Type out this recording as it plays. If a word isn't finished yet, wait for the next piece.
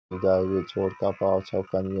Today we talk about how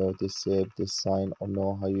can you disable this sign or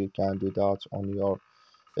know how you can do that on your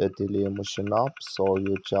Dailymotion app. So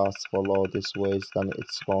you just follow these ways, then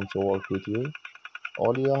it's going to work with you.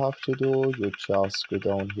 All you have to do, you just go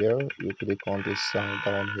down here, you click on this sign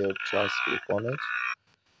down here, just click on it.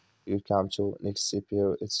 You come to next step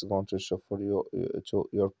here, it's going to show for you to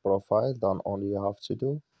your profile. Then all you have to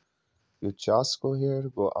do, you just go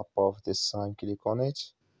here, go above this sign, click on it.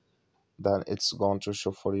 Then it's going to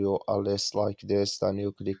show for you a list like this. Then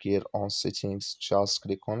you click here on settings, just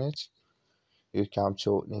click on it. You come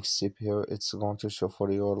to next step here, it's going to show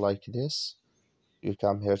for you like this. You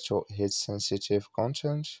come here to hide sensitive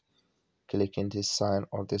content, click in this sign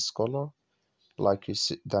or this color like you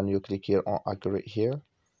see. Then you click here on agree here.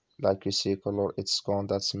 Like you see color, it's gone.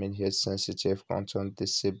 That's mean here sensitive content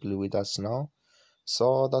disable with us now.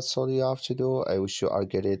 So that's all you have to do. I wish you are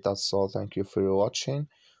get it. That's all. Thank you for watching.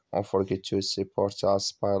 Don't forget to support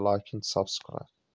us by liking, subscribe.